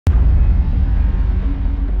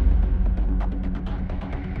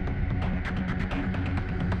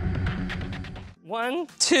1,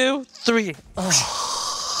 2, 3.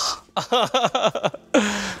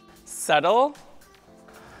 Settle.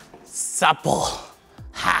 Supple.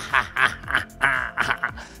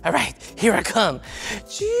 All right, here I come.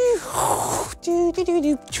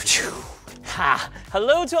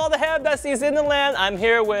 Hello to all the hair besties in the land. I'm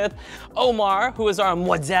here with Omar, who is our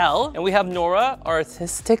model, and we have Noora, our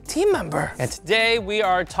artistic team member. And today we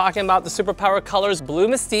are talking about the superpower colors Blue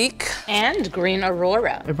Mystique and Green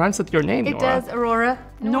Aurora. It rhymes with your name, Noora. It does, Aurora.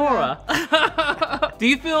 Noora. Do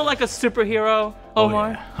you feel like a superhero,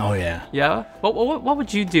 Omar? Oh yeah. Yeah? What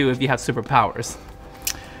would you do if you had superpowers?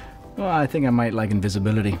 Well, I think I might like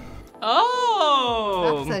invisibility.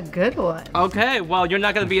 Oh! That's a good one. Okay, well, you're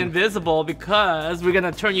not gonna be invisible because we're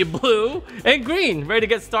gonna turn you blue and green. Ready to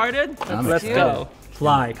get started? Let's go.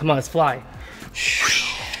 Fly, come on, let's fly.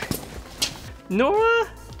 Noora,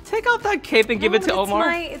 take out that cape and give it to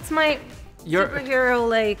Omar. It's my superhero,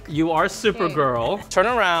 like. You are Supergirl. Turn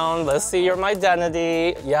around, let's see your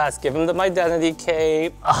Mydentity. Yes, give him the Mydentity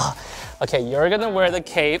cape. Okay, you're gonna wear the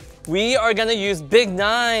cape. We are gonna use Big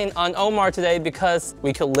 9 on Omar today because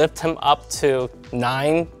we could lift him up to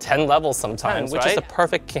 9, 10 levels sometimes, which is the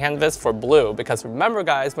perfect canvas for blue. Because remember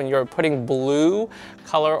guys, when you're putting blue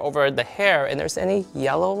color over the hair and there's any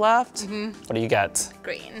yellow left, what do you get?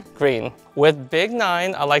 Green. Green. With Big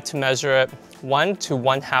 9, I like to measure it 1 to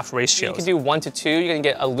 1/2 ratio. You can do 1 to 2, you're gonna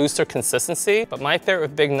get a looser consistency, but my favorite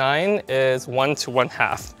with Big 9 is 1 to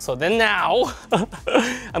 1/2. So then now,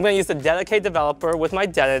 I'm gonna use the Dedicated Developer with my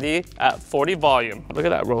Mydentity at 40 volume. Look at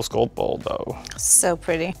that rose gold bowl though. So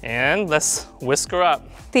pretty. And let's whisk her up.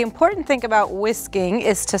 The important thing about whisking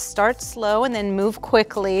is to start slow and then move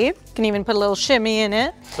quickly. You can even put a little shimmy in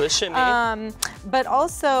it. Put a shimmy. But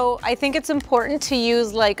also, I think it's important to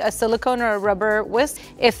use like a silicone or a rubber whisk.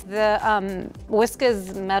 If the whisk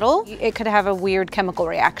is metal, it could have a weird chemical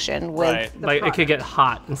reaction with the like it could get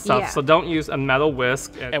hot and stuff. Yeah. So don't use a metal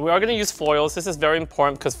whisk. And we are gonna use foils. This is very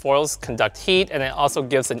important because foils conduct heat and it also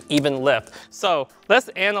gives an even lift. So let's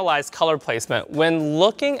analyze color placement. When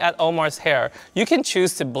looking at Omar's hair, you can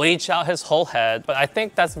choose to bleach out his whole head, but I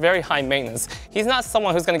think that's very high maintenance. He's not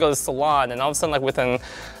someone who's gonna go to the salon and all of a sudden, like within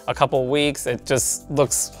a couple of weeks, it just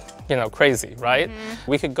looks, you know, crazy, right?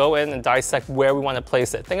 We could go in and dissect where we want to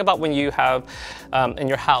place it. Think about when you have, in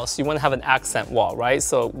your house, you want to have an accent wall, right?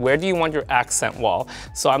 So where do you want your accent wall?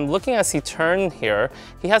 So I'm looking as he turned here,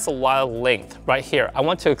 he has a lot of length right here. I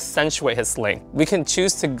want to accentuate his length. We can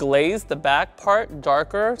choose to glaze the back part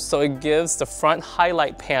darker so it gives the front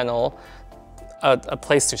highlight panel a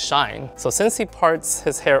place to shine. So since he parts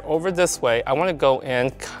his hair over this way, I want to go in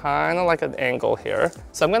kind of like an angle here.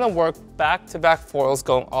 So I'm going to work back-to-back foils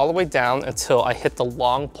going all the way down until I hit the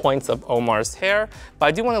long points of Omar's hair. But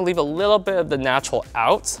I do want to leave a little bit of the natural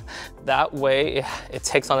out. That way it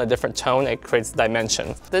takes on a different tone, it creates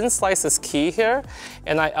dimension. Thin slice is key here,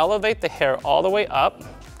 and I elevate the hair all the way up,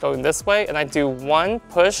 going this way, and I do one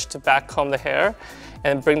push to back comb the hair,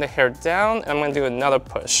 and bring the hair down, and I'm gonna do another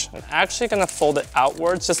push. I'm actually gonna fold it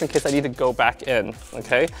outwards just in case I need to go back in,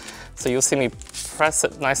 okay? So you'll see me press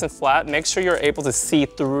it nice and flat. Make sure you're able to see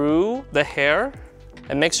through the hair,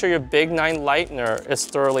 and make sure your Big 9 lightener is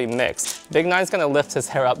thoroughly mixed. Big 9 is gonna lift his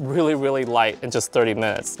hair up really, really light in just 30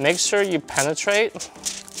 minutes. Make sure you penetrate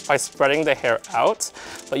by spreading the hair out,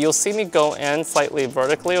 but you'll see me go in slightly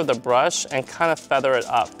vertically with the brush and kind of feather it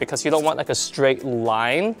up because you don't want like a straight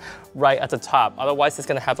line right at the top. Otherwise, it's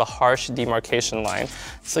gonna have a harsh demarcation line.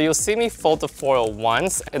 So you'll see me fold the foil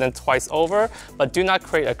once and then twice over, but do not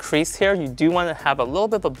create a crease here. You do wanna have a little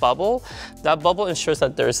bit of a bubble. That bubble ensures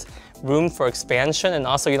that there's room for expansion, and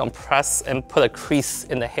also you don't press and put a crease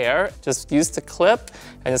in the hair. Just use the clip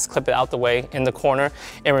and just clip it out the way in the corner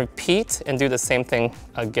and repeat and do the same thing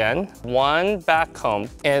again. One back comb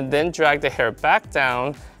and then drag the hair back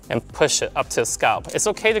down and push it up to the scalp. It's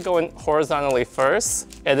okay to go in horizontally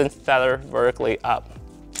first and then feather vertically up.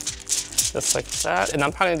 Just like that. And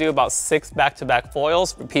I'm probably gonna do about 6 back-to-back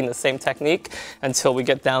foils, repeating the same technique until we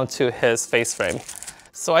get down to his face frame.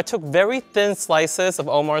 So I took very thin slices of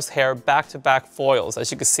Omar's hair back-to-back foils.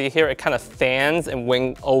 As you can see here, it kind of fans and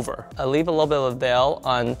wing over. I leave a little bit of a veil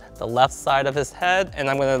on the left side of his head, and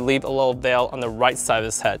I'm gonna leave a little veil on the right side of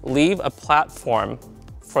his head. Leave a platform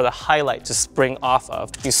for the highlight to spring off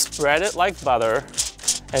of. You spread it like butter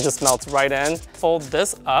and it just melts right in. Fold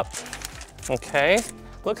this up, okay?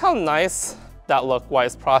 Look how nice that looked while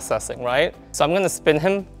it's processing, right? So I'm gonna spin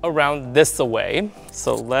him around this way.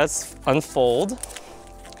 So let's unfold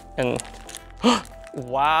and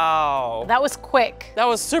wow. That was quick. That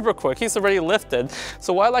was super quick. He's already lifted.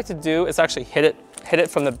 So what I like to do is actually hit it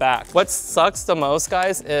from the back. What sucks the most,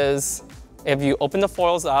 guys, is if you open the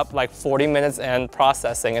foils up like 40 minutes in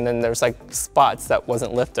processing, and then there's like spots that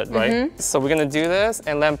wasn't lifted, right? So we're gonna do this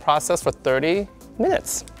and let him process for 30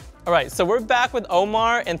 minutes. All right, so we're back with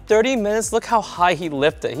Omar. In 30 minutes, look how high he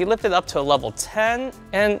lifted. He lifted up to a level 10,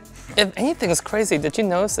 and if anything is crazy, did you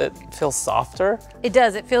notice it feels softer? It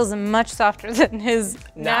does, it feels much softer than his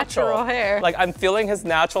natural hair. Like I'm feeling his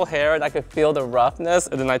natural hair and I could feel the roughness,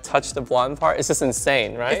 and then I touch the blonde part. It's just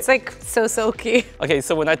insane, right? It's like so silky. Okay,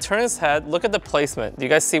 so when I turn his head, look at the placement. Do you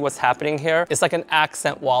guys see what's happening here? It's like an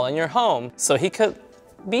accent wall in your home. So he could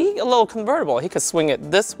be a little convertible. He could swing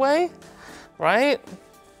it this way, right?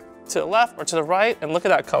 To the left or to the right, and look at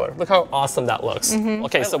that color. Look how awesome that looks.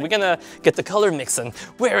 Okay, so we're gonna get the color mixing.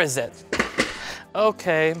 Where is it?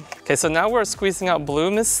 Okay, so now we're squeezing out Bleu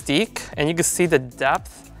Mystique, and you can see the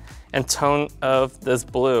depth and tone of this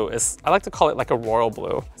blue. I like to call it like a royal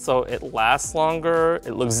blue. So it lasts longer,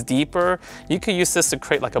 it looks deeper. You could use this to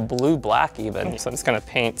create like a blue black even. So I'm just gonna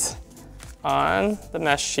paint on the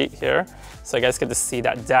mesh sheet here, so you guys get to see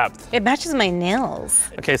that depth. It matches my nails.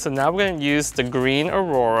 Okay, so now we're gonna use the green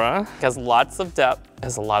Aurora. It has lots of depth. It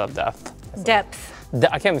has a lot of depth.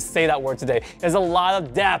 I can't even say that word today. There's a lot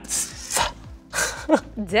of depth.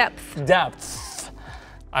 Depth.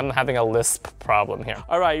 I'm having a lisp problem here.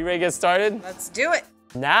 All right, you ready to get started? Let's do it.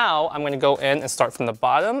 Now I'm gonna go in and start from the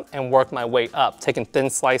bottom and work my way up, taking thin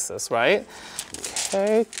slices, right?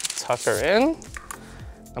 Okay, tuck her in.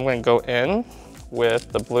 I'm gonna go in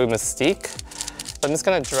with the Bleu Mystique. I'm just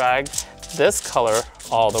gonna drag this color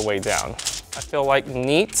all the way down. I feel like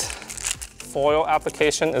neat foil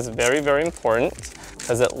application is very, very important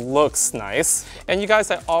because it looks nice. And you guys,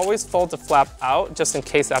 I always fold the flap out just in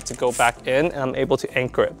case I have to go back in and I'm able to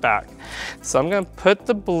anchor it back. So I'm gonna put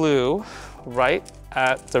the blue right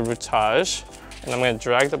at the routage, and I'm gonna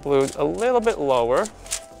drag the blue a little bit lower.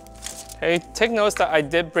 Okay, take notice that I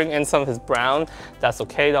did bring in some of his brown. That's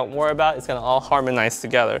okay, don't worry about it. It's gonna all harmonize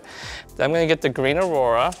together. Then I'm gonna get the green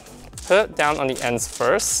Aurora, put it down on the ends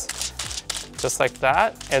first, just like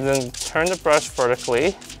that, and then turn the brush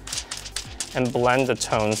vertically and blend the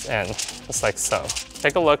tones in, just like so.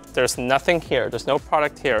 Take a look, there's nothing here, there's no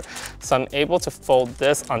product here. So I'm able to fold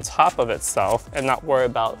this on top of itself and not worry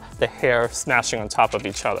about the hair smashing on top of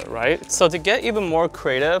each other, right? So to get even more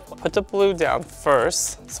creative, put the blue down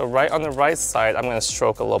first. So right on the right side, I'm gonna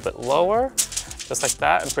stroke a little bit lower, just like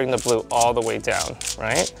that, and bring the blue all the way down,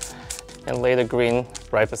 right? And lay the green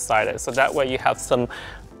right beside it. So that way you have some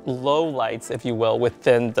low lights, if you will,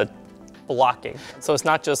 within the blocking. So it's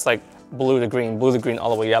not just like blue to green all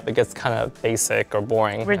the way up. It gets kind of basic or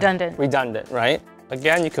boring. Redundant, right?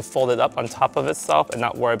 Again, you could fold it up on top of itself and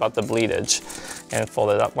not worry about the bleedage. And fold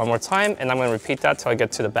it up one more time, and I'm gonna repeat that till I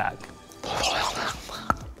get to the bag.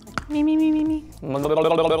 Me.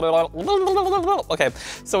 Okay,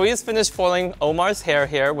 so we just finished foiling Omar's hair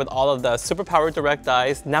here with all of the superpowered direct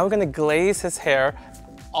dyes. Now we're gonna glaze his hair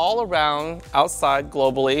all around, outside,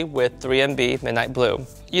 globally with 3MB Midnight Blue.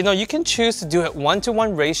 You know, you can choose to do it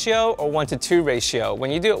 1:1 ratio or 1:2 ratio.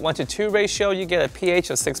 When you do it 1:2 ratio, you get a pH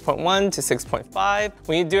of 6.1 to 6.5.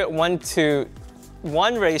 When you do it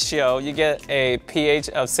 1:1 ratio, you get a pH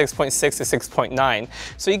of 6.6 to 6.9.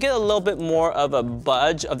 So you get a little bit more of a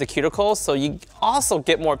budge of the cuticle, so you also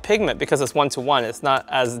get more pigment because it's 1:1. It's not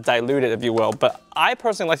as diluted, if you will. But I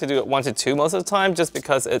personally like to do it 1:2 most of the time just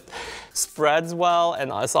because it spreads well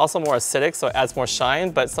and it's also more acidic, so it adds more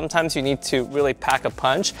shine. But sometimes you need to really pack a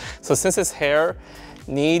punch. So since his hair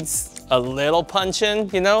needs a little punch in,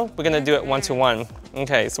 you know, we're gonna do it 1:1.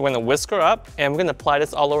 Okay, so we're gonna whisk her up and we're gonna apply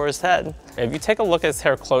this all over his head. If you take a look at his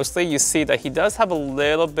hair closely, you see that he does have a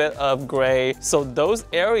little bit of gray. So those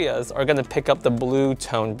areas are gonna pick up the blue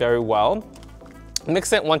tone very well.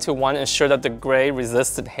 Mix it 1:1, ensure that the gray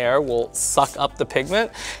resistant hair will suck up the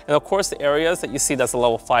pigment. And of course, the areas that you see that's a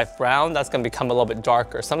level 5 brown, that's gonna become a little bit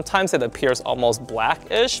darker. Sometimes it appears almost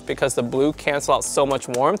blackish because the blue cancels out so much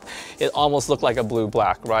warmth, it almost looks like a blue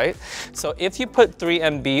black, right? So if you put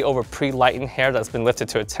 3MB over pre-lightened hair that's been lifted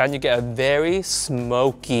to a 10, you get a very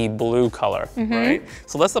smoky blue color, right?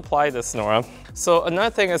 So let's apply this, Noora. So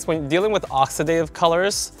another thing is when dealing with oxidative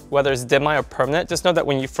colors, whether it's dim-eye or permanent, just know that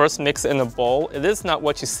when you first mix it in a bowl, it is not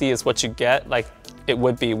what you see is what you get, like it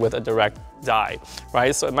would be with a direct dye,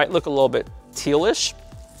 right? So it might look a little bit tealish,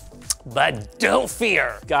 but don't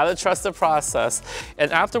fear. Gotta trust the process.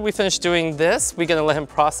 And after we finish doing this, we're gonna let him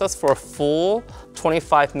process for a full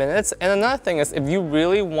 25 minutes. And another thing is, if you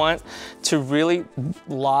really want to really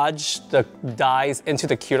lodge the dyes into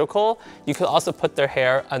the cuticle, you could also put their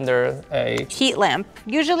hair under a heat lamp,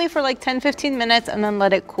 usually for like 10-15 minutes, and then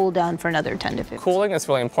let it cool down for another 10 to 15. Cooling is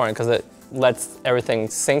really important because it lets everything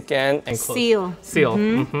sink in and seal.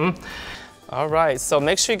 All right, so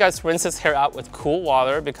make sure you guys rinse his hair out with cool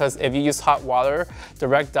water because if you use hot water,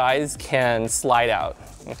 direct dyes can slide out,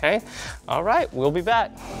 okay? All right, we'll be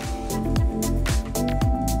back.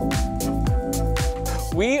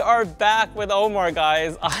 We are back with Omar,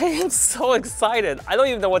 guys. I am so excited. I don't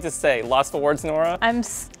even know what to say. Lost for words, Noora?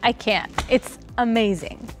 I can't. It's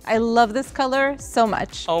amazing. I love this color so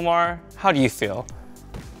much. Omar, how do you feel?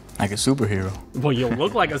 Like a superhero. Well, you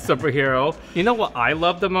look like a superhero. You know what I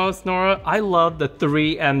love the most, Noora? I love the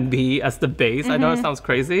 3MB as the base. I know it sounds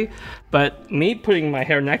crazy, but me putting my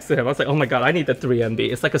hair next to him, I was like, oh my God, I need the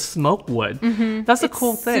 3MB. It's like a smoke wood. That's a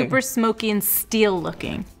cool thing. Super smoky and steel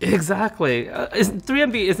looking. Exactly.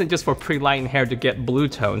 3MB isn't just for pre-lighting hair to get blue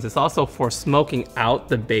tones. It's also for smoking out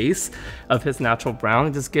the base of his natural brown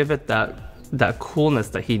and just give it that coolness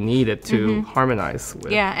that he needed to harmonize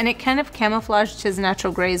with. Yeah, and it kind of camouflaged his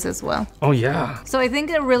natural grays as well. Oh yeah. So I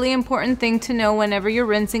think a really important thing to know whenever you're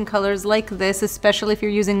rinsing colors like this, especially if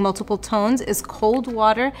you're using multiple tones, is cold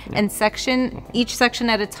water and each section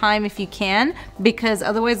at a time if you can, because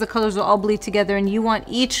otherwise the colors will all bleed together and you want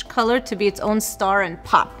each color to be its own star and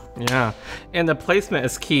pop. Yeah, and the placement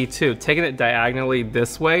is key too. Taking it diagonally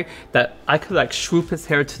this way, that I could like swoop his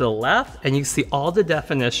hair to the left and you see all the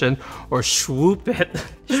definition, or swoop it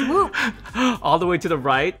all the way to the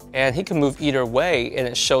right. And he can move either way and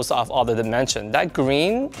it shows off all the dimension. That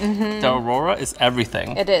green, the Aurora, is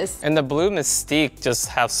everything. It is. And the blue Mystique just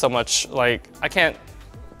have so much, like, I can't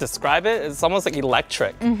describe it. It's almost like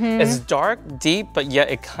electric. It's dark, deep, but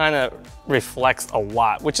yet it kind of reflects a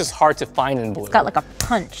lot, which is hard to find in blue. It's got like a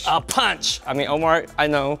punch. A punch. I mean, Omar, I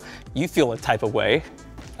know you feel a type of way.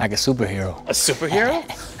 Like a superhero. A superhero?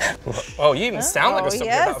 Oh, you even sound like a superhero.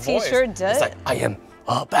 Yes, he sure does. It's like, I am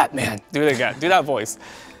Batman. Do it again. Do that voice.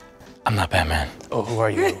 I'm not Batman. Oh, who are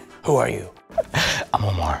you? Who are you? I'm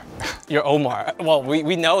Omar. You're Omar. Well,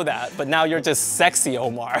 we know that, but now you're just sexy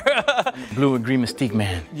Omar. Blue and green Mystique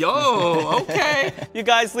man. Yo, okay. You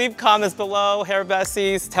guys leave comments below, hair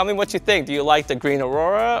besties. Tell me what you think. Do you like the green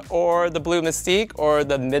Aurora or the blue Mystique or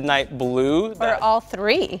the midnight blue? Or all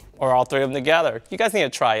three. Or all three of them together. You guys need to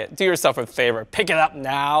try it. Do yourself a favor. Pick it up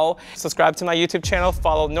now. Subscribe to my YouTube channel.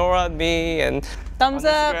 Follow Noora, me, and thumbs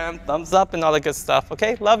up. Instagram. Thumbs up and all the good stuff.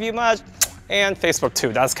 Okay, love you much. And Facebook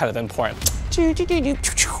too. That's kind of important. I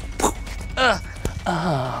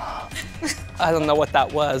don't know what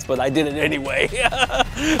that was, but I did it anyway.